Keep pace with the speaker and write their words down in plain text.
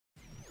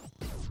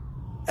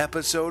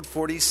episode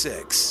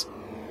 46.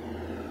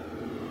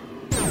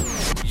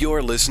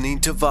 You're listening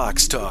to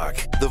Vox Talk,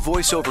 the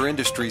voiceover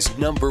industry's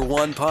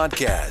 #1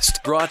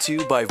 podcast, brought to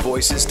you by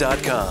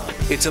Voices.com.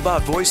 It's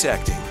about voice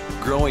acting,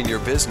 growing your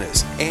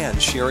business,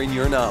 and sharing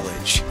your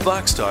knowledge.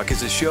 Vox Talk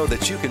is a show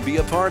that you can be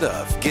a part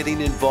of. Getting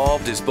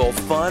involved is both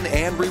fun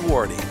and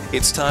rewarding.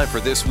 It's time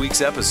for this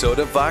week's episode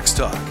of Vox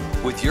Talk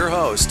with your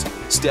host,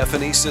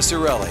 Stephanie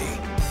Ciccarelli.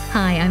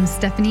 Hi, I'm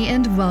Stephanie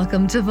and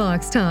welcome to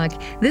Vox Talk.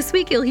 This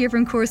week you'll hear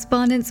from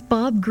correspondents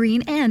Bob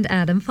Green and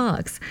Adam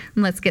Fox.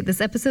 Let's get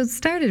this episode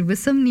started with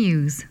some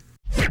news.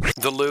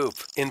 The Loop,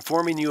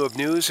 informing you of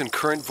news and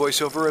current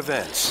voiceover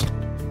events.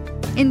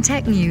 In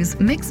tech news,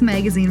 Mix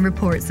Magazine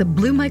reports that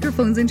Blue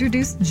Microphones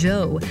introduced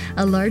Joe,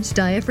 a large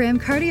diaphragm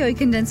cardioid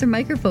condenser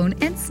microphone,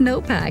 and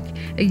Snowpack,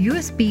 a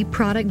USB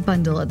product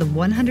bundle at the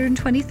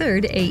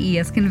 123rd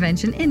AES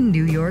convention in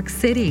New York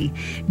City.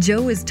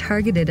 Joe is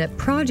targeted at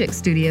project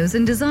studios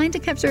and designed to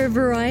capture a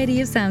variety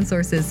of sound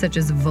sources such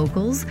as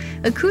vocals,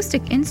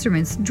 acoustic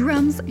instruments,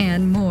 drums,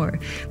 and more.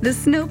 The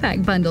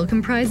Snowpack bundle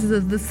comprises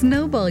of the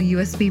Snowball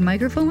USB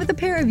microphone with a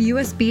pair of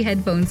USB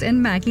headphones and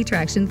Mackie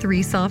Traction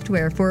 3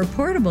 software for a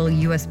portable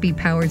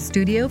USB-powered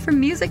studio for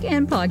music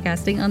and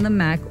podcasting on the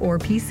Mac or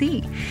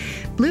PC.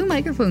 Blue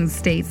Microphones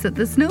states that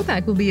the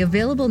Snowpack will be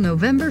available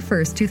November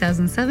 1st,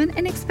 2007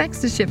 and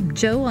expects to ship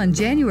Joe on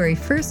January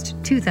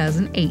 1st,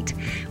 2008.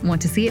 Want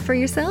to see it for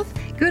yourself?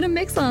 Go to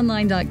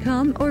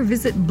mixonline.com or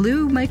visit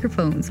Blue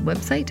Microphones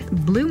website,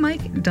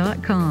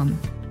 bluemic.com.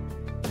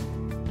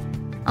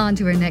 On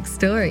to our next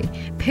story.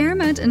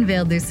 Paramount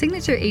unveiled their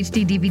signature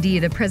HD DVD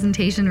at a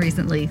presentation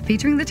recently,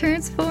 featuring the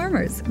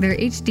Transformers, their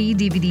HD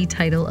DVD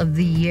title of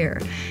the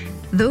year.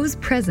 Those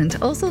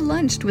present also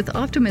lunched with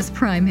Optimus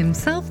Prime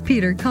himself,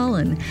 Peter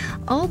Cullen.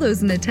 All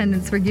those in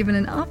attendance were given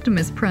an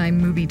Optimus Prime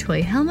movie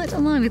toy helmet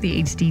along with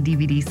the HD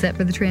DVD set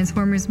for the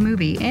Transformers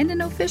movie and an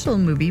official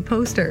movie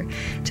poster.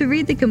 To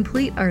read the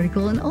complete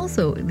article and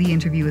also the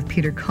interview with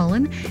Peter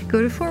Cullen,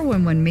 go to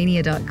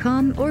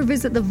 411mania.com or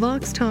visit the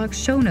Vox Talk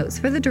show notes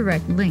for the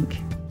direct link.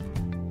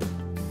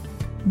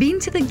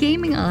 Been to the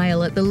gaming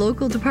aisle at the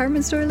local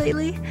department store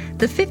lately?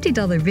 The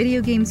 $50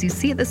 video games you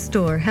see at the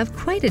store have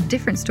quite a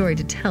different story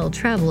to tell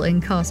travel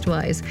and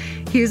cost-wise.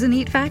 Here's a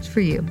neat fact for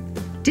you.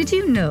 Did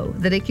you know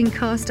that it can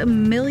cost $1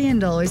 million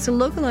to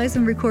localize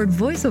and record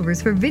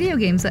voiceovers for video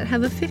games that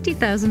have a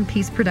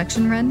 50,000-piece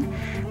production run?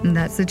 And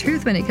that's the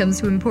truth when it comes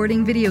to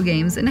importing video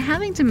games and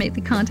having to make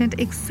the content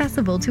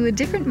accessible to a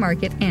different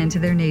market and to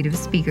their native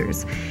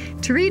speakers.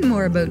 To read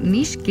more about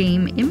niche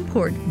game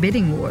import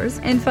bidding wars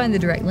and find the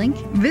direct link,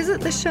 visit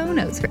the show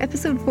notes for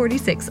episode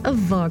 46 of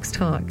Vox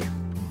Talk.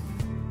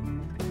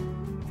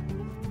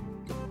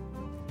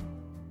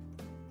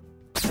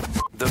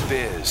 The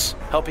Biz,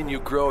 helping you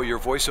grow your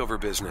voiceover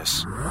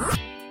business.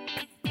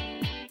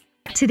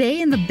 Today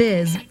in The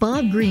Biz,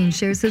 Bob Green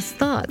shares his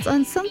thoughts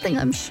on something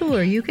I'm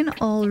sure you can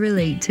all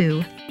relate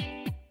to.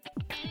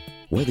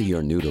 Whether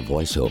you're new to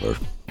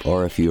voiceover,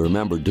 or if you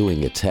remember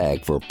doing a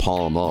tag for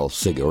Pall Mall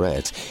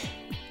cigarettes,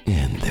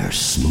 and they're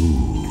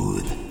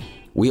smooth.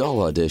 We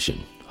all audition,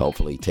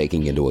 hopefully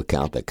taking into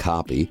account the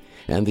copy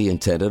and the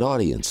intended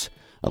audience,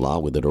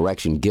 along with the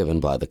direction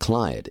given by the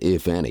client,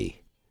 if any.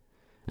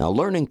 Now,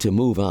 learning to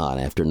move on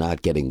after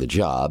not getting the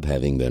job,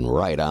 having been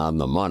right on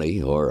the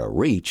money or a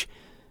reach,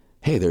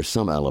 hey, there's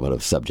some element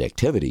of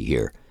subjectivity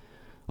here.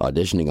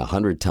 Auditioning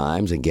 100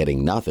 times and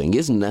getting nothing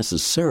isn't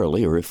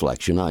necessarily a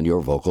reflection on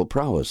your vocal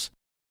prowess.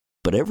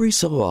 But every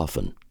so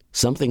often,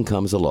 something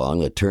comes along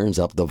that turns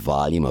up the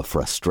volume of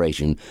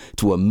frustration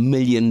to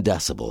 1,000,000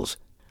 decibels.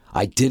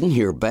 I didn't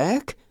hear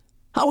back?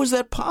 How is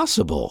that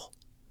possible?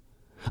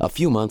 A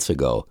few months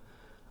ago,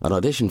 an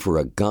audition for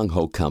a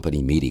gung-ho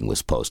company meeting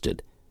was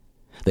posted.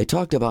 They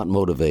talked about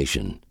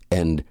motivation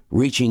and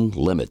reaching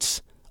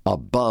limits,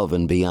 above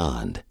and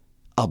beyond.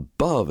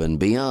 Above and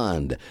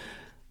beyond.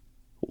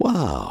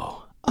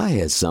 Wow, I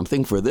had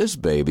something for this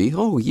baby.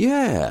 Oh,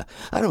 yeah.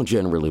 I don't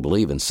generally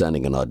believe in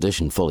sending an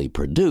audition fully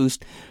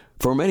produced,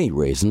 for many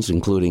reasons,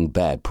 including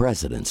bad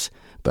precedents.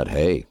 But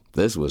hey,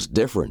 this was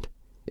different.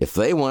 If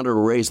they wanted to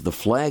raise the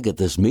flag at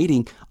this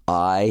meeting,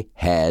 I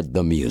had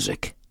the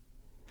music.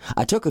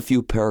 I took a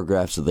few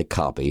paragraphs of the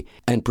copy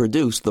and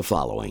produced the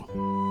following.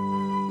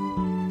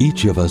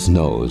 Each of us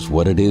knows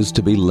what it is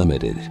to be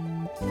limited,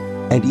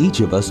 and each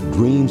of us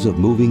dreams of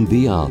moving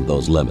beyond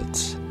those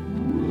limits.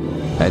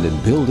 And in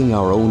building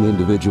our own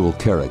individual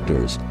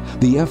characters,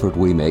 the effort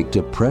we make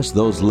to press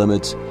those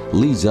limits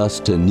leads us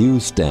to new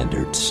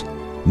standards,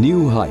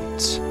 new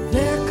heights.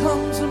 There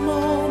comes a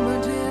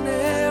moment in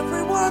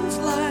everyone's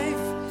life.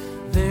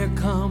 There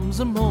comes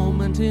a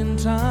moment in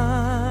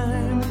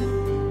time.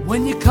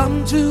 When you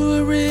come to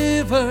a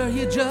river,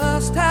 you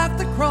just have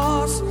to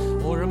cross,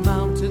 or a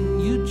mountain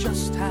you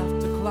just have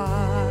to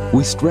climb.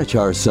 We stretch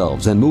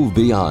ourselves and move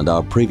beyond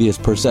our previous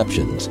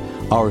perceptions,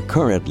 our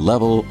current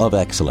level of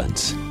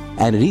excellence.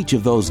 And at each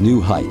of those new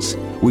heights,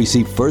 we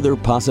see further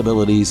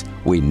possibilities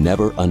we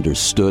never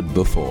understood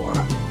before.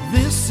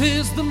 This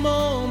is the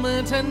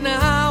moment, and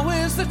now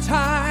is the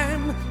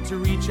time to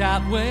reach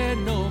out where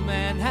no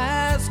man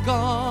has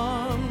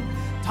gone.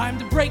 Time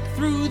to break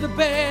through the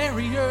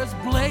barriers,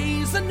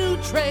 blaze a new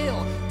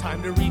trail.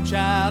 Time to reach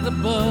out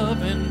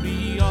above and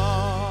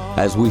beyond.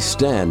 As we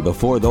stand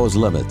before those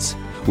limits,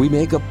 we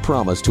make a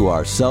promise to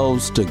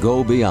ourselves to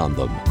go beyond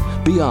them,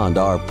 beyond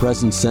our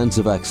present sense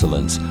of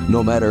excellence,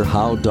 no matter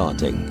how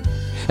daunting.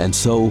 And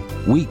so,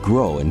 we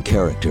grow in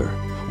character.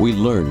 We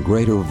learn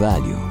greater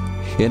value.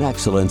 In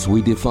excellence,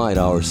 we define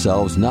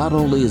ourselves not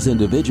only as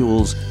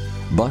individuals,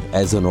 but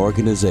as an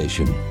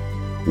organization.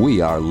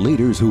 We are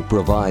leaders who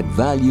provide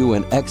value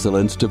and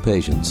excellence to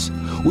patients.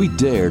 We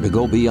dare to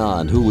go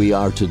beyond who we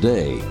are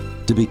today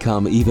to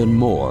become even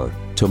more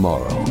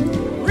tomorrow.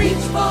 Reach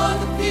for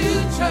the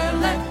future,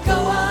 let go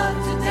of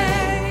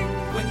today.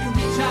 When you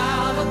reach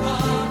out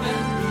above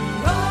and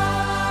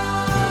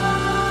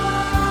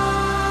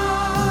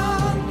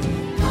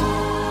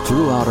beyond.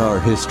 Throughout our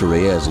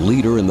history as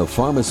leader in the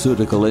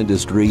pharmaceutical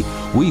industry,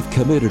 we've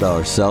committed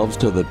ourselves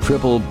to the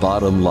triple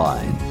bottom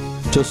line,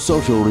 to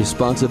social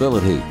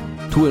responsibility,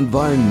 to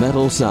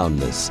environmental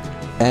soundness,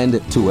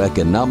 and to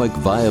economic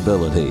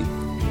viability.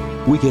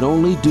 We can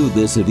only do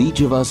this if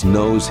each of us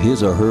knows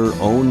his or her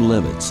own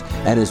limits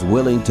and is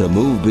willing to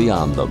move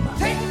beyond them.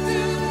 Take to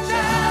the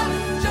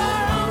challenge your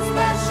own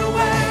special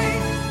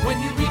way.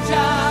 When you reach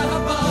out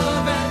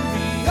above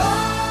and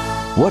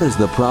beyond. What is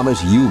the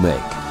promise you make?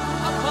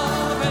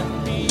 Above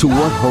and beyond. To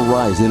what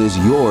horizon is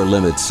your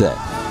limit set?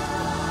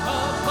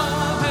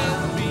 Above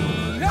and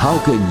beyond. How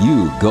can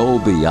you go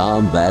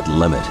beyond that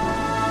limit?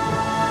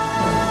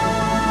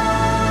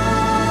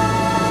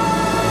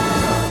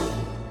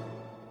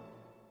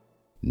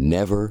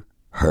 Never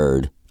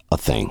heard a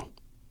thing.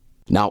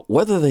 Now,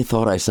 whether they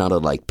thought I sounded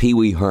like Pee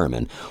Wee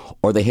Herman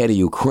or they had a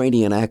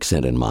Ukrainian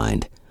accent in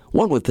mind,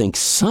 one would think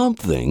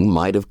something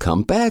might have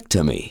come back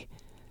to me.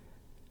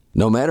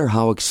 No matter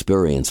how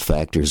experience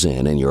factors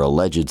in and your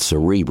alleged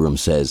cerebrum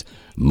says,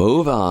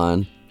 move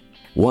on,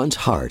 one's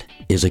heart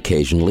is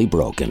occasionally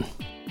broken.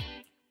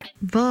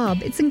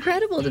 Bob, it's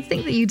incredible to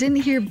think that you didn't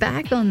hear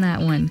back on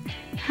that one.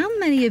 How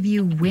many of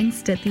you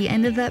winced at the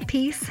end of that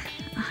piece?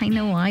 I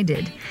know I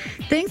did.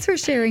 Thanks for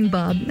sharing,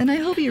 Bob, and I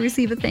hope you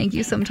receive a thank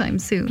you sometime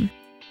soon.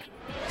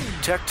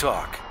 Tech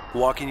Talk,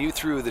 walking you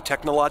through the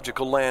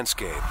technological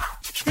landscape.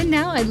 And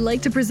now I'd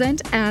like to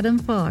present Adam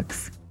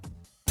Fox.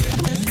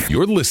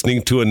 You're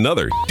listening to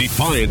another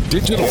Defiant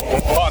Digital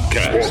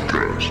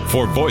podcast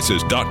for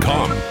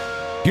Voices.com.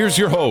 Here's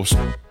your host,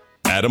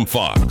 Adam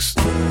Fox.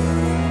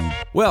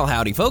 Well,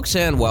 howdy, folks,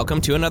 and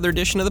welcome to another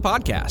edition of the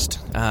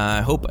podcast.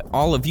 I hope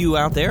all of you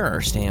out there are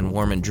staying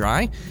warm and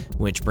dry,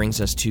 which brings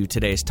us to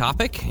today's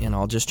topic, and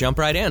I'll just jump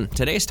right in.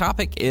 Today's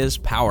topic is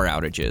power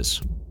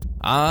outages.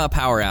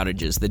 Power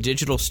outages, the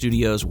digital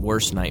studio's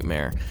worst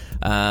nightmare.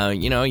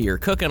 You're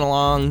cooking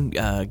along,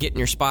 getting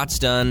your spots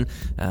done,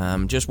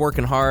 just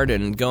working hard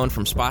and going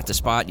from spot to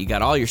spot. You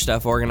got all your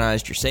stuff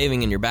organized, you're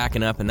saving and you're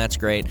backing up, and that's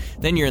great.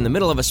 Then you're in the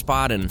middle of a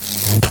spot and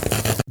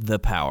the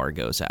power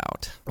goes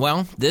out.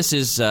 Well, this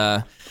is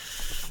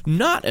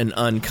not an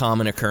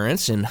uncommon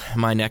occurrence in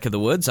my neck of the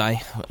woods.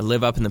 I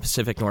live up in the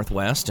Pacific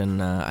Northwest,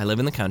 and I live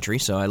in the country,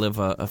 so I live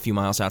a few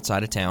miles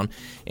outside of town.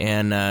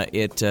 And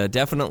it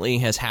definitely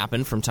has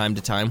happened from time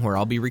to time where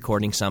I'll be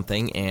recording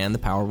something and the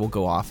power will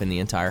go off in the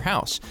entire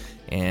house.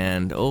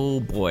 And oh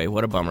boy,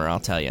 what a bummer,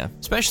 I'll tell you.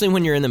 Especially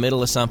when you're in the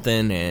middle of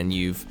something and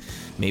you've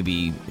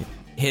maybe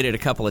hit it a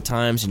couple of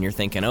times and you're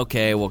thinking,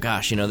 okay, well,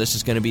 gosh, this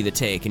is going to be the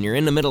take. And you're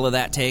in the middle of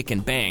that take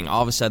and bang,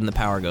 all of a sudden the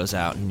power goes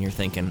out and you're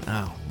thinking,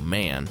 oh,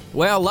 man.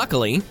 Well,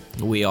 luckily,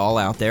 we all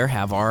out there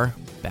have our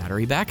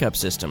battery backup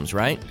systems,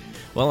 right?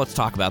 Well, let's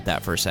talk about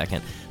that for a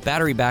second.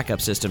 Battery backup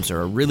systems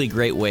are a really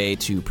great way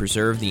to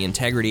preserve the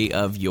integrity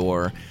of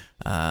your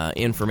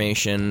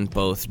information,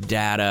 both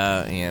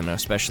data and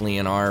especially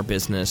in our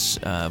business,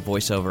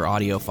 voiceover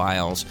audio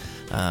files,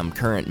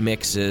 current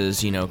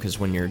mixes, because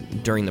when you're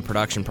during the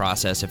production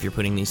process, if you're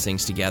putting these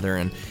things together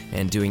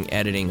and doing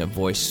editing of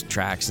voice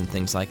tracks and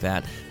things like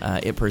that,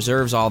 it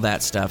preserves all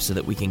that stuff so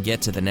that we can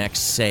get to the next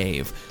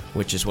save,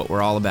 which is what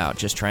we're all about,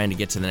 just trying to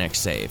get to the next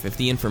save. If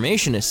the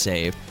information is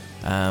saved,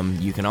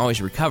 you can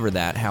always recover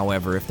that.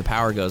 However, if the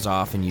power goes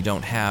off and you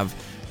don't have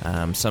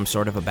some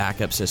sort of a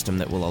backup system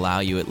that will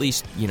allow you at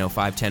least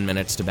 5-10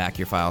 minutes to back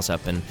your files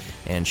up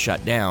and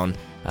shut down,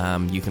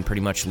 you can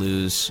pretty much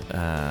lose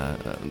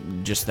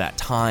just that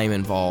time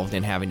involved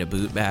in having to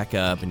boot back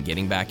up and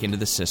getting back into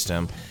the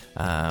system,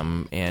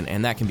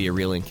 and that can be a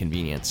real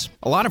inconvenience.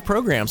 A lot of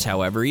programs,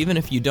 however, even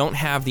if you don't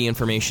have the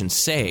information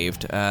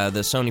saved,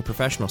 the Sony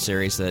Professional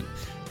series that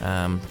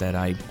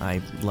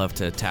I love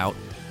to tout,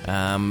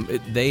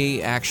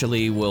 they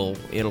actually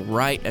it'll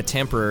write a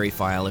temporary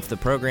file if the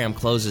program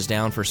closes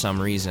down for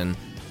some reason,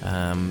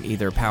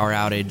 either power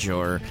outage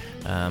or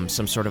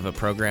some sort of a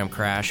program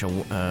crash,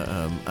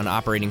 an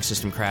operating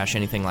system crash,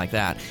 anything like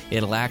that.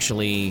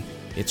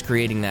 It's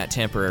creating that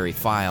temporary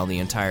file the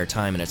entire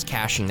time, and it's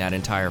caching that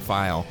entire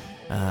file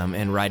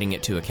and writing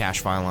it to a cache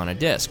file on a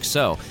disk.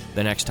 So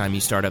the next time you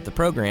start up the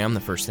program,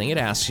 the first thing it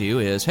asks you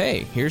is,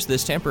 hey, here's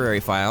this temporary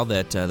file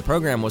that the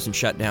program wasn't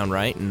shut down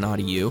right and not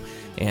you,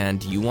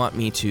 and you want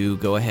me to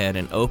go ahead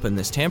and open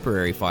this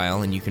temporary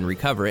file and you can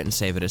recover it and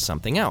save it as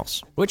something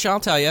else. Which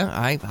I'll tell you,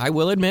 I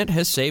will admit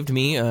has saved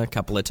me a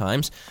couple of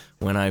times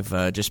when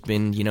I've just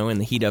been, in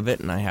the heat of it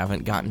and I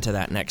haven't gotten to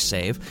that next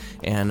save.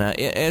 And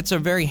it's a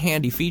very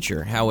handy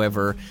feature.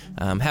 However,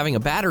 having a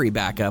battery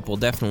backup will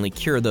definitely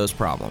cure those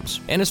problems.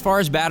 And as far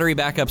as battery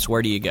backups,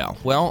 where do you go?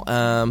 Well,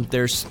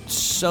 there's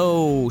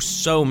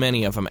so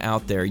many of them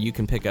out there. You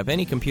can pick up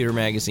any computer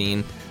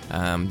magazine.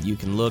 You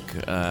can look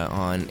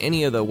on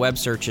any of the web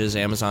searches,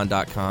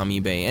 Amazon.com,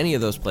 eBay, any of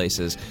those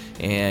places,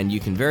 and you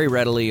can very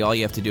readily, all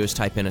you have to do is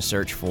type in a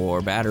search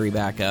for battery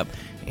backup,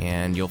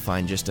 and you'll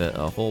find just a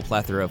whole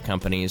plethora of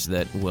companies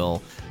that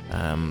will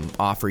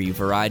offer you a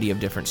variety of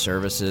different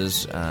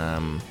services,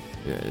 a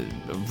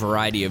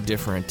variety of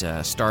different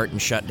start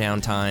and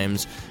shutdown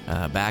times,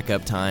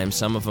 backup times.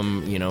 Some of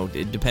them,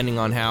 depending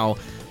on how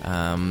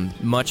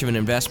much of an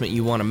investment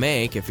you want to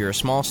make. If you're a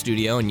small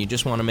studio and you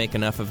just want to make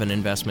enough of an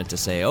investment to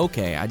say,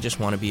 okay, I just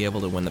want to be able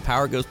to, when the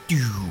power goes,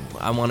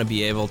 I want to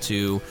be able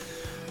to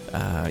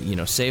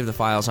save the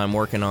files I'm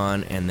working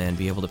on and then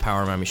be able to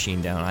power my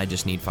machine down. I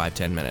just need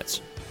 5-10 minutes.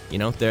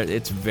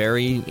 It's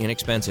very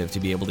inexpensive to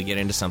be able to get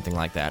into something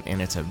like that,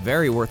 and it's a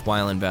very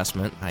worthwhile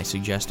investment. I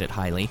suggest it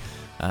highly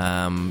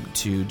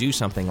to do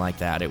something like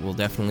that. It will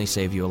definitely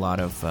save you a lot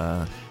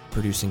of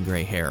producing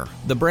gray hair.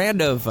 The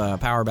brand of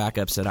power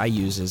backups that I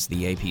use is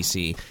the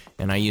APC,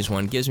 and I use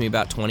one. It gives me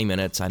about 20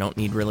 minutes. I don't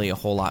need really a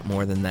whole lot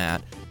more than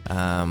that.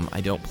 I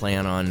don't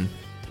plan on,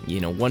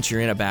 once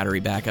you're in a battery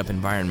backup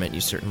environment,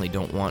 you certainly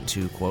don't want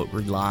to, quote,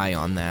 rely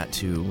on that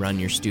to run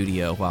your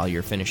studio while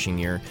you're finishing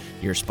your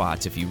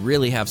spots. If you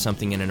really have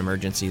something in an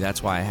emergency,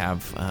 that's why I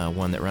have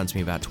one that runs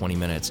me about 20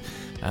 minutes.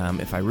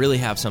 If I really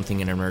have something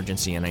in an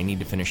emergency and I need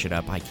to finish it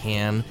up, I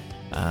can.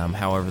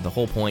 However, the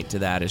whole point to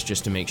that is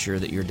just to make sure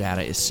that your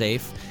data is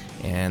safe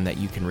and that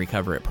you can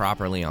recover it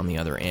properly on the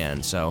other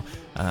end. So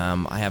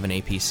I have an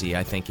APC.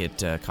 I think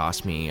it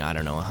cost me,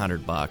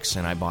 $100,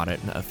 and I bought it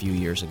a few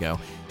years ago.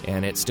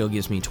 And it still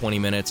gives me 20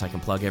 minutes. I can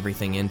plug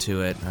everything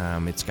into it.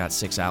 It's got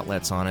 6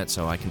 outlets on it,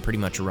 so I can pretty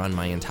much run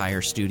my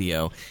entire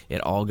studio.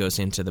 It all goes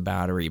into the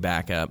battery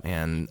backup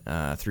and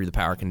through the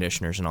power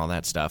conditioners and all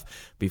that stuff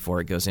before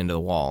it goes into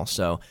the wall.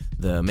 So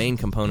the main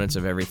components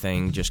of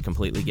everything just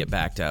completely get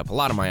backed up. A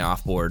lot of my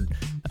offboard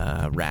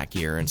rack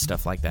gear and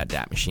stuff like that,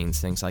 DAT machines,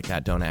 things like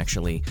that, don't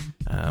actually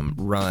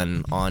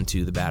run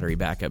onto the battery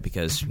backup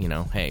because,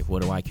 hey,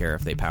 what do I care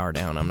if they power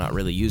down? I'm not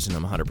really using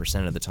them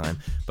 100% of the time.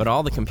 But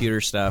all the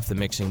computer stuff, the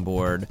mixing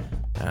board,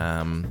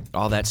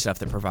 all that stuff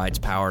that provides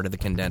power to the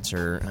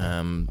condenser,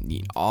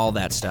 all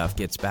that stuff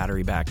gets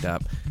battery backed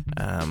up,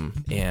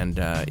 and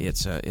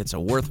it's a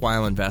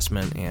worthwhile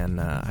investment,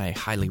 and I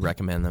highly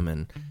recommend them,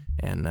 and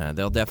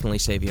they'll definitely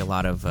save you a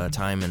lot of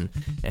time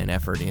and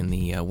effort in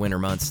the winter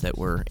months that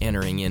we're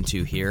entering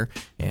into here.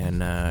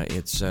 And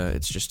it's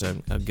just a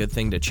good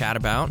thing to chat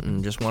about,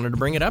 and just wanted to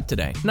bring it up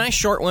today. Nice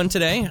short one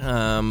today.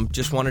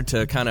 Just wanted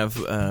to kind of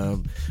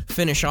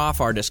finish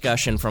off our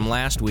discussion from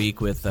last week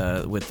with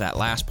that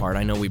last part.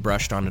 I know we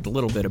brushed on it a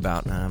little bit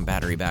about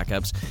battery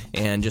backups,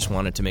 and just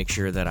wanted to make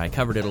sure that I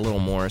covered it a little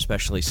more,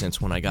 especially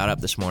since when I got up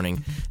this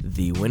morning,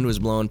 the wind was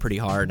blowing pretty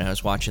hard, and I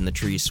was watching the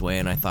trees sway,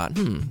 and I thought,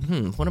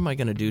 what am I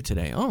going to do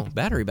today? Oh,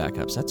 battery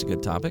backups. That's a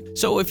good topic.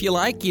 So if you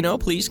like,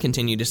 please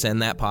continue to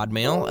send that pod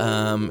mail.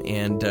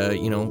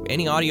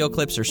 Any audio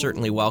clips are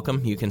certainly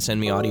welcome. You can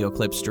send me audio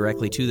clips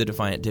directly to the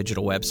Defiant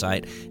Digital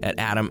website at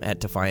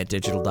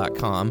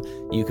adam@defiantdigital.com.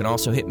 You can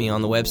also hit me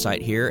on the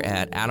website here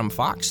at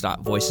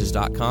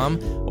adamfox.voices.com,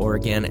 or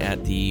again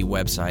at the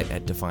website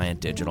at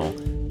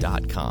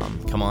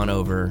defiantdigital.com. Come on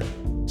over,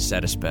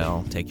 set a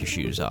spell, take your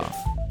shoes off.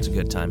 It's a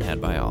good time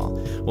had by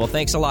all. Well,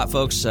 thanks a lot,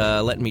 folks,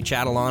 letting me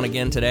chat along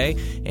again today,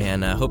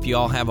 and hope you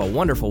all have a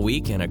wonderful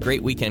week and a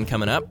great weekend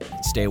coming up.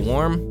 Stay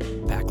warm,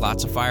 pack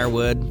lots of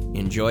firewood,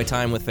 enjoy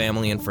time with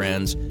family and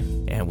friends,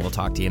 and we'll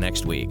talk to you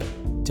next week.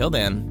 Till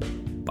then,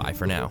 bye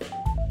for now.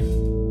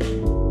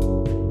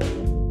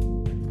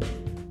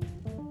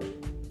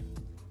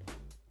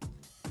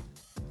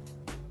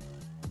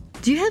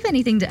 Do you have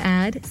anything to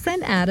add?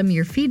 Send Adam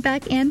your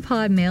feedback and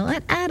pod mail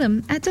at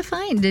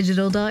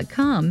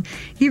adam@defiantdigital.com.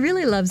 He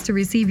really loves to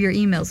receive your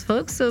emails,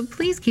 folks, so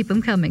please keep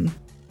them coming.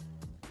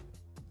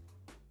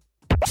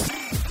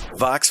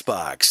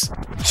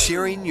 VoxBox,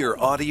 sharing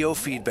your audio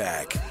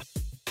feedback.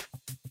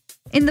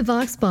 In the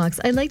VoxBox,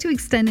 I'd like to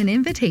extend an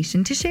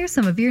invitation to share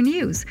some of your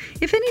news.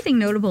 If anything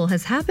notable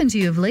has happened to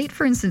you of late,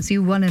 for instance,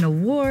 you won an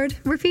award,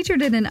 were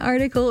featured in an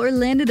article, or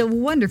landed a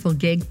wonderful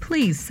gig,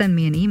 please send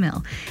me an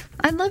email.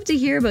 I'd love to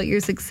hear about your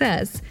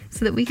success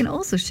so that we can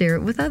also share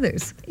it with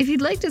others. If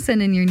you'd like to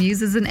send in your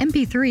news as an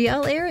MP3,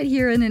 I'll air it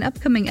here in an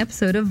upcoming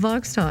episode of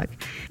Vox Talk.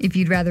 If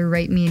you'd rather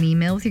write me an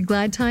email with your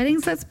glad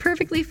tidings, that's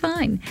perfectly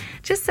fine.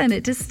 Just send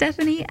it to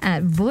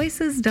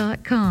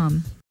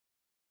Stephanie@voices.com.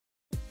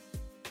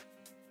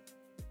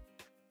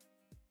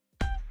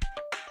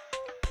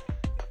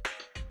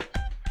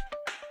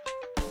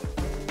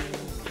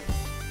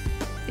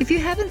 If you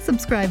haven't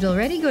subscribed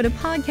already, go to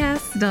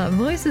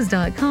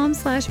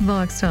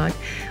podcasts.voices.com/VoxTalk.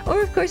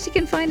 Or, of course, you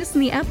can find us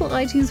in the Apple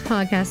iTunes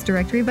podcast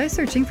directory by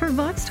searching for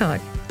Vox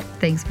Talk.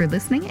 Thanks for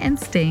listening and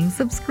staying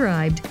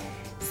subscribed.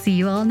 See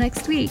you all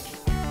next week.